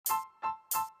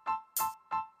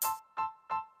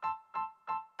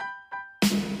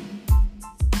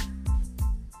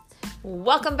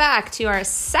Welcome back to our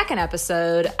second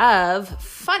episode of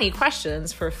Funny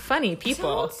Questions for Funny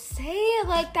People. Don't say it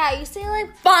like that. You say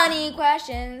like funny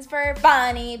questions for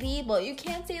funny people. You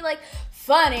can't say like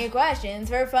funny questions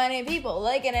for funny people.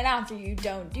 Like an announcer, you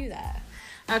don't do that.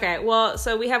 Okay, well,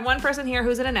 so we have one person here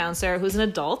who's an announcer, who's an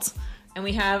adult, and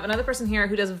we have another person here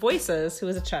who does voices, who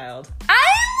is a child. I'm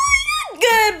like a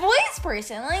good voice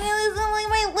person. Like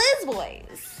my Liz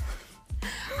voice.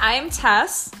 I'm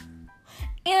Tess.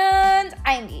 And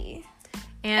I'm B.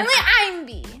 And I'm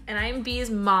B. And I'm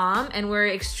B's mom, and we're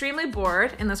extremely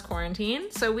bored in this quarantine,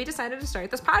 so we decided to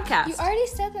start this podcast. You already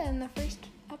said that in the first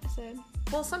episode.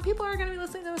 Well, some people are going to be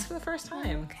listening to this for the first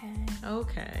time.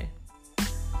 Okay.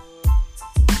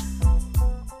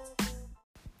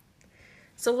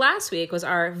 So last week was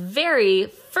our very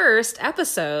first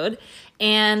episode,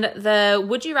 and the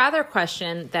Would You Rather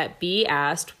question that B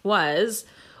asked was,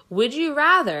 would you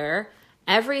rather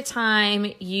every time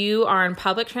you are in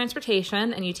public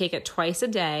transportation, and you take it twice a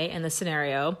day in the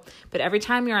scenario, but every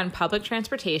time you're on public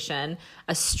transportation,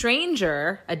 a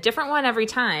stranger, a different one every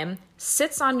time,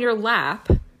 sits on your lap.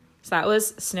 So that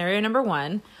was scenario number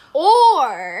one.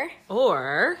 Or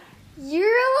you feel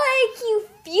like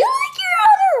you're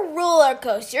on a roller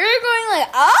coaster. You're going like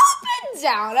up and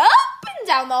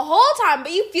down the whole time,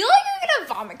 but you feel like you're gonna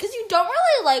vomit because you don't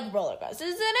really like roller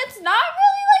coasters, and it's not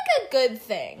really like a good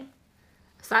thing.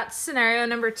 So that's scenario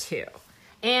number two.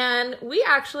 And we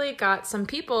actually got some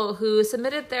people who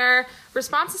submitted their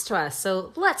responses to us.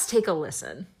 So let's take a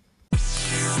listen.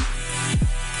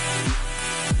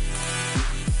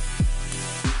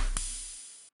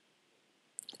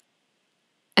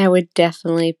 I would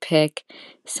definitely pick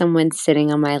someone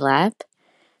sitting on my lap,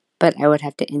 but I would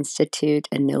have to institute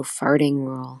a no farting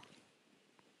rule.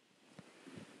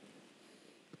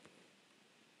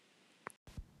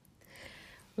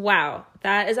 Wow,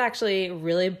 that is actually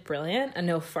really brilliant. A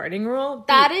no farting rule.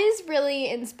 That is really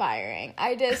inspiring.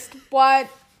 That's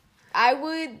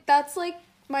like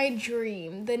my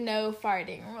dream, the no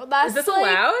farting rule. Is this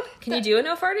allowed? Can you do a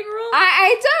no farting rule?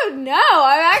 I don't know.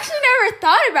 I've actually never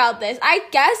thought about this. I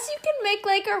guess you can make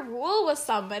like a rule with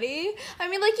somebody. I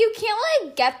mean, like you can't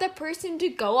like get the person to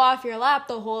go off your lap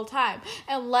the whole time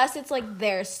unless it's like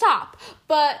their stop.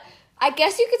 But I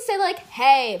guess you could say like,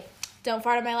 hey, don't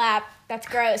fart on my lap. That's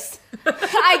gross.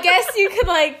 I guess you could,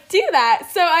 like, do that.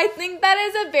 So I think that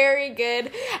is a very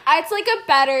good, it's, like, a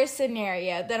better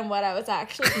scenario than what I was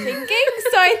actually thinking.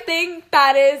 So I think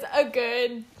that is a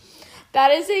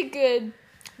good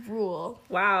rule.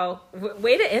 Wow.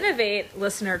 Way to innovate,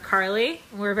 listener Carly.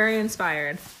 We're very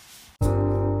inspired.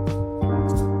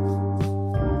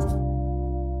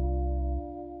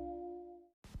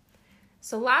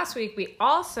 So last week, we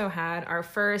also had our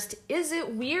first Is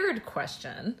It Weird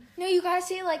question. No, you gotta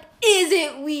say, like, is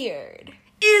it weird?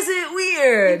 Is it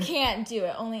weird? You can't do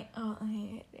it. Only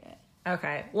do it.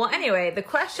 Okay. Well, anyway, the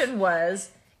question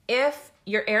was, if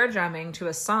you're air drumming to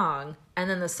a song, and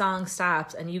then the song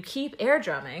stops, and you keep air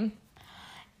drumming,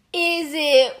 is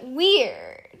it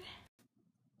weird?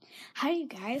 Hi, you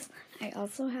guys. I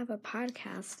also have a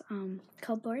podcast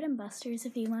called Boredom Busters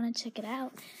if you want to check it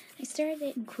out. I started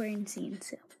it in quarantine,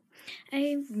 so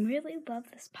I really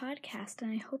love this podcast,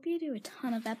 and I hope you do a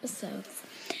ton of episodes.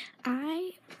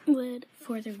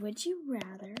 For the Would You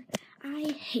Rather,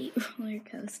 I hate roller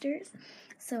coasters,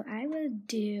 so I would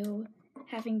do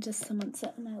having just someone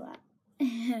sit in my lap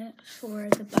for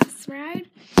the bus ride,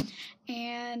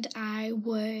 and I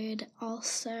would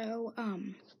also,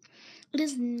 it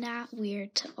is not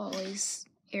weird to always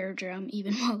air drum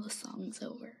even while the song's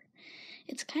over.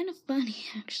 It's kind of funny,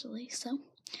 actually. So,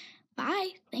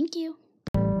 bye. Thank you.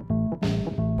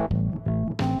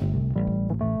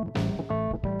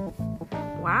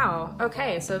 Wow.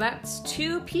 Okay, so that's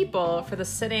 2 people for the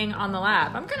sitting on the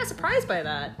lap. I'm kind of surprised by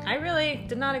that. I really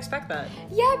did not expect that.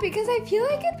 Yeah, because I feel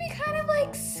like it'd be kind of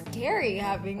like scary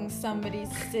having somebody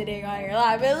sitting on your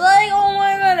lap. It's like, oh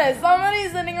my goodness,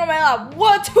 somebody's sitting on my lap.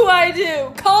 What do I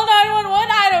do? Call 911?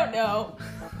 I don't know.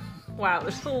 Wow,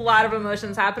 there's a lot of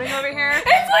emotions happening over here. It's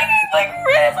like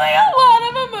a lot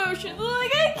of emotions.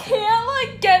 Like I can't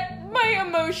like get my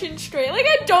emotions straight. Like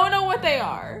I don't know what they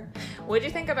are. What did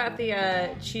you think about the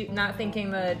not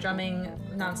thinking the drumming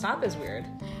nonstop is weird?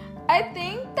 I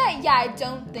think that I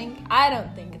don't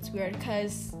think it's weird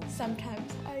because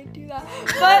sometimes I do that.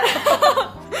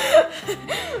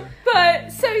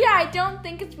 But so yeah, I don't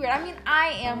think it's weird. I mean,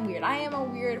 I am weird. I am a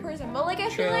weird person, but like I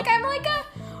feel like I'm like a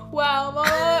I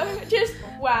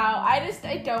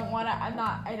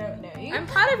don't know you. I'm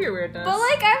proud of your weirdness. But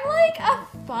like I'm like a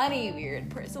funny weird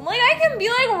person. Like I can be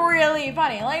like really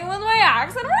funny. Like with my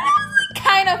accent, it's like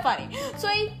kind of funny. So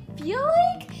I feel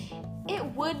like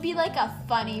weird would be like a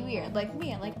funny weird. Like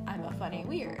me, like I'm a funny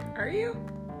weird. Are you?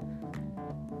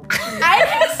 I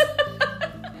just...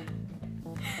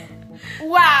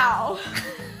 Wow.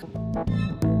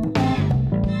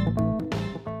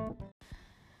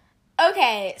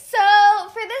 Okay, so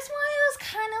for this one, it was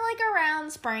kind of like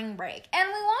around spring break. And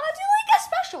we want to do like a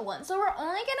special one. So we're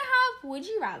only going to have Would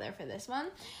You Rather for this one.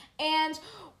 And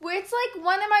where it's like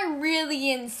one of my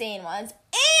really insane ones.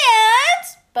 And,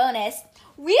 bonus,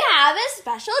 we have a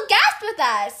special guest with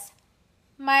us.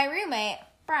 My roommate,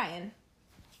 Brian.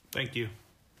 Thank you.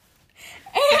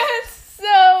 And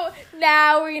so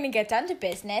now we're going to get down to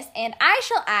business. And I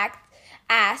shall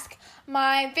ask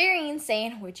my very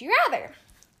insane Would You Rather.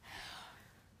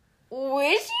 Would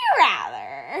you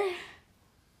rather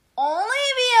only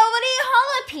be able to eat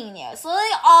jalapenos, so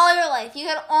like all your life you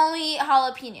could only eat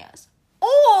jalapenos,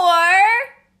 or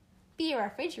be a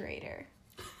refrigerator?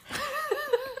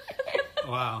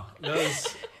 Wow, that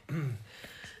was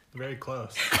very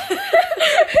close.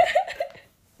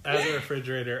 As a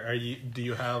refrigerator, do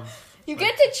you have? You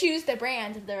get to choose the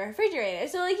brand of the refrigerator,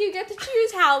 so like you get to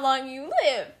choose how long you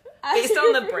live. Based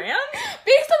on the brand?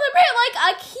 Based on the brand, like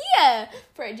IKEA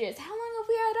fridges. How long have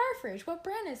we had our fridge? What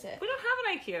brand is it? We don't have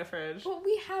an IKEA fridge. Well,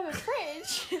 we have a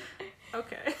fridge.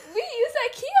 Okay. We use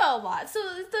IKEA a lot, so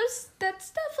that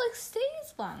stuff like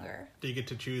stays longer. Do you get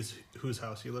to choose whose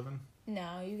house you live in?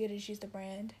 No, you get to choose the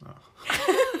brand. Oh.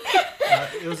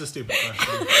 It was a stupid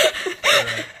question. Is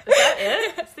that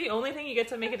it? It's the only thing you get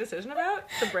to make a decision about?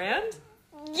 The brand?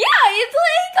 Yeah, it's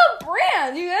like a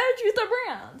brand. You gotta choose the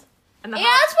brand. And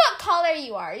that's what color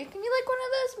you are. You can be like one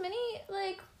of those mini,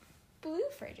 like, blue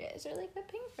fridges or like the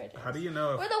pink fridges. How do you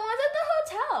know? Or the ones at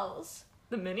the hotels.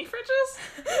 The mini fridges?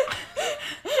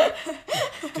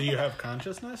 Do you have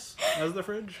consciousness as the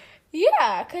fridge?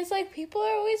 Yeah, because like people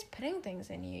are always putting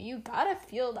things in you. You gotta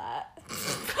feel that.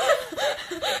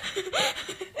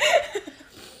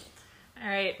 All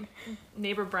right,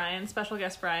 neighbor Brian, special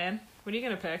guest Brian. What are you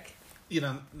gonna pick? You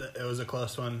know, it was a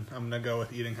close one. I'm gonna go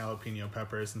with eating jalapeno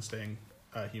peppers and staying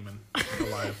human,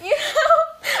 alive. You know,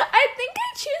 I think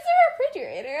I choose a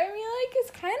refrigerator. I mean, like,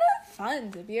 it's kind of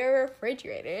fun to be a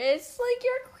refrigerator. It's like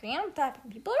you're cramped up.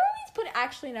 People are always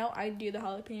actually, no, I do the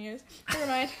jalapenos. Never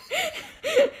mind.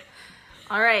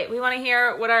 All right, we want to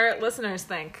hear what our listeners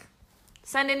think.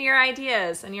 Send in your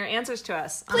ideas and your answers to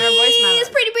us on our voice memo. Please,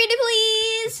 pretty,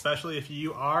 please. Especially if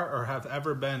you are or have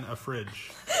ever been a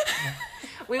fridge.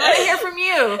 We want to hear from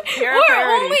you. You're Or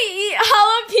only eat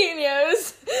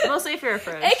jalapenos. Mostly if you're a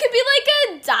fridge. It could be like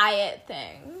a diet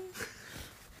thing.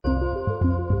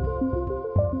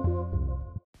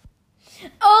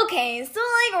 Okay, so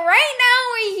like right now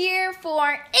we're here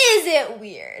for Is It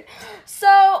Weird?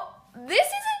 So this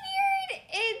isn't weird.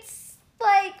 It's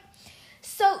like,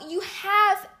 so you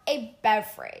have a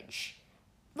beverage.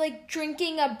 Like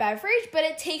drinking a beverage, but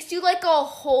it takes you like a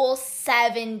whole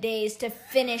 7 days to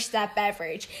finish that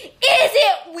beverage. Is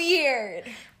it weird?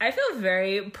 I feel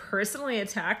very personally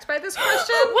attacked by this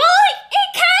question. Well, like,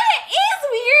 it kind of is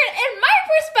weird in my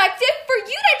perspective for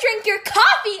you to drink your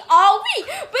coffee all week,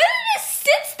 but it just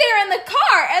sits there in the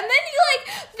car, and then you like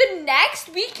the next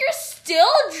week you're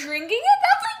still drinking it.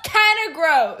 That's like kind of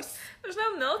gross. There's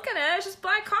no milk in it. It's just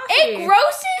black coffee. It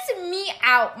grosses me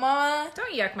out, Mama.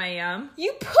 Don't yuck my yum.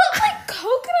 You put like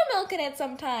coconut milk in it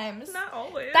sometimes. Not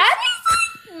always. That is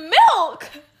like milk.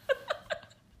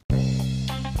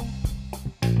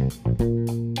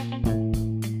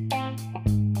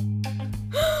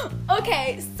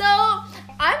 Okay, so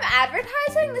I'm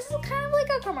advertising. This is kind of like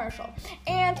a commercial.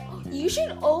 And you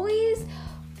should always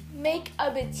make a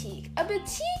batik. A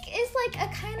batik is like a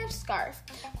kind of scarf,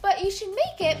 but you should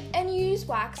make it and use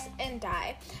wax and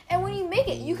dye. And when you make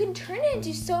it, you can turn it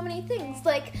into so many things.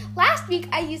 Like last week,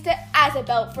 I used it as a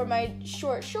belt for my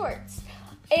short shorts.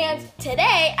 And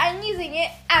today, I'm using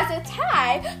it as a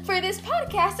tie for this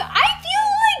podcast. So I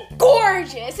feel like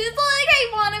gorgeous. It's like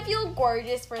I want to feel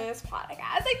gorgeous for this podcast.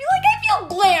 I feel like I feel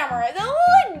glamorous. I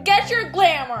want to get your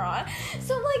glamour on.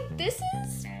 So like this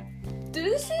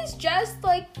is just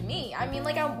like me. I mean,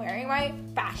 like I'm wearing my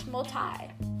fashionable tie.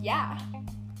 Yeah.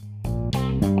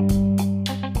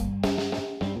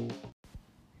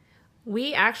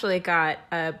 We actually got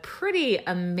a pretty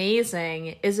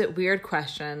amazing Is It Weird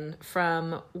question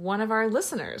from one of our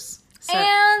listeners. So,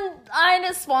 and I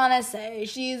just want to say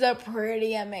she's a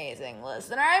pretty amazing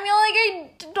listener. I mean,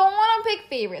 like, I don't want to pick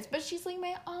favorites, but she's like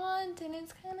my aunt, and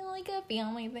it's kind of like a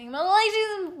family thing. But like,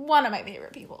 she's one of my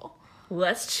favorite people.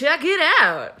 let's check it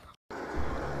out.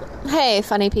 Hey,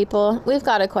 funny people. We've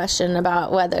got a question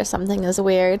about whether something is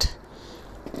weird.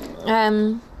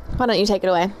 Why don't you take it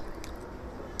away?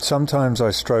 Sometimes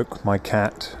I stroke my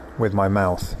cat with my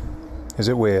mouth. Is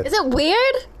it weird? Is it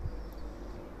weird?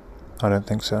 I don't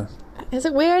think so. Is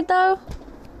it weird, though?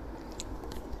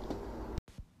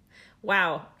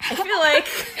 Wow. I feel like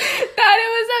That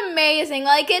it was amazing.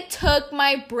 Like, it took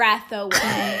my breath away.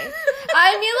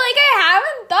 I mean, like, I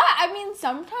haven't thought. I mean,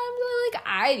 sometimes, like,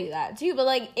 I do that too. But,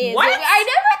 like, is What? it? I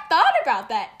never thought about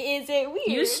that. Is it weird?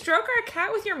 you stroke our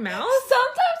cat with your mouth?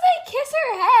 Sometimes I kiss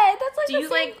her head. That's like Do the you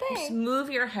same like thing. move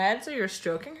your head so you're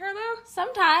stroking her though?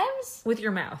 Sometimes. With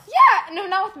your mouth. Yeah. No,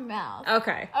 not with my mouth.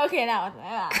 Okay. Okay, not with my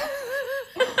mouth.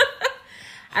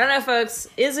 I don't know, folks.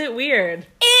 Is it weird? Is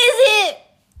it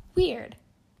weird?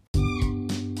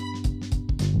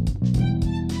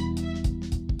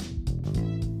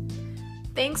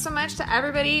 Thanks so much to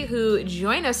everybody who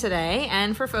joined us today,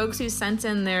 and for folks who sent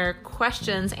in their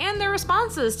questions and their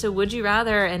responses to Would You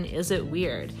Rather and Is It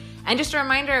Weird. And just a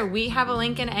reminder, we have a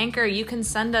link in Anchor. You can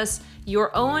send us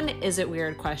your own Is It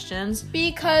Weird questions.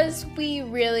 Because we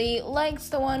really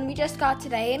liked the one we just got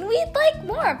today, and we'd like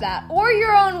more of that. Or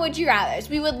your own Would You Rathers.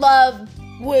 We would love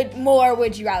more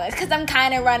Would You Rathers, because I'm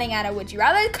kind of running out of Would You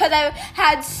Rathers, because I've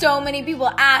had so many people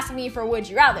ask me for Would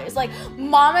You Rathers. Like,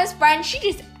 Mama's friend,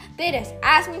 they just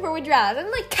asked me for Would You Rathers.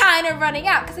 I'm like kind of running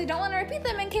out, because I don't want to repeat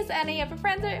them in case any of her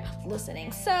friends are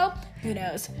listening. So, who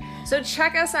knows? So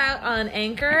check us out on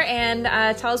Anchor and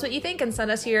tell us what you think and send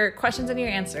us your questions and your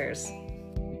answers.